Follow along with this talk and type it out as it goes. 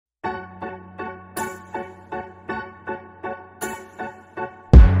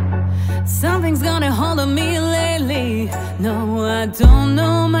Something's got a hold on me lately. No, I don't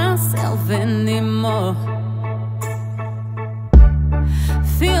know myself anymore.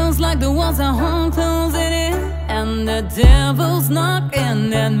 Feels like the walls are home closing in, and the devil's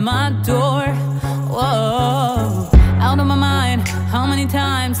knocking at my door. Whoa, out of my mind. How many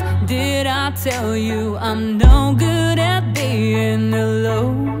times did I tell you I'm no good at being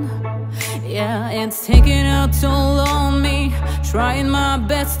alone? Yeah, it's taking a toll on me, trying my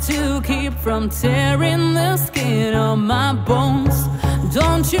best to keep from tearing the skin on my bones.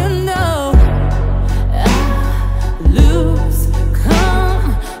 Don't you know I lose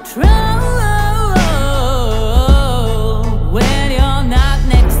control when you're not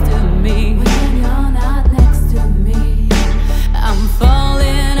next to me. When you're not next to me, I'm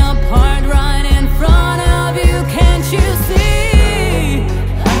falling apart right in front of you. Can't you see?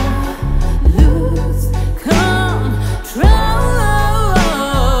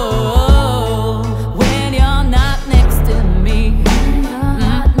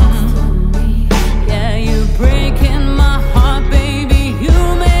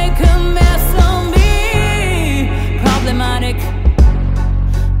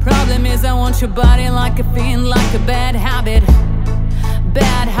 Your body like a fiend, like a bad habit.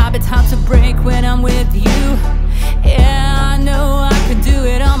 Bad habits hard to break when I'm with you. Yeah, I know I could do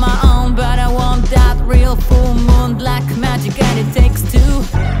it on my own, but I want that real full moon, black magic, and it takes two.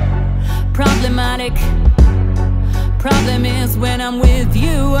 Problematic. Problem is when I'm with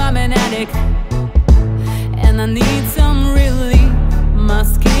you, I'm an addict, and I need some relief. My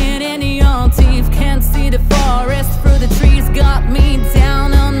skin and your teeth can't see the forest through the trees. Got me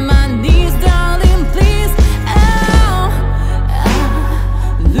down on my knees, darling, please. Oh, I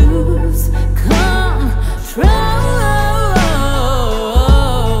lose control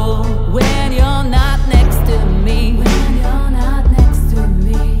when you're not next to me. When you're not next to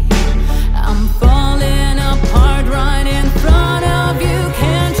me, I'm falling apart right in front of you.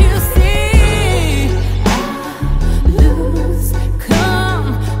 Can't you see? I lose control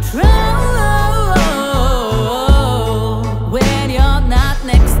when you're not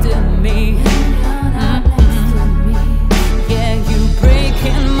next to me. Yeah, you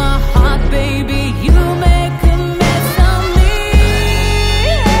breaking my heart, baby. You make a mess of me.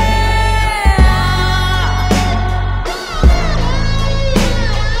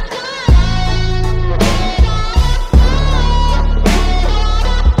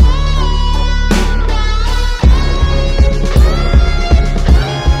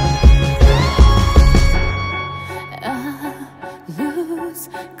 I lose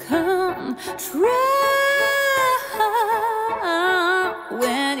control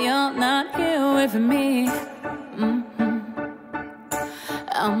when you're not here with me.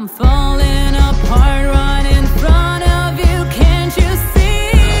 I'm falling apart.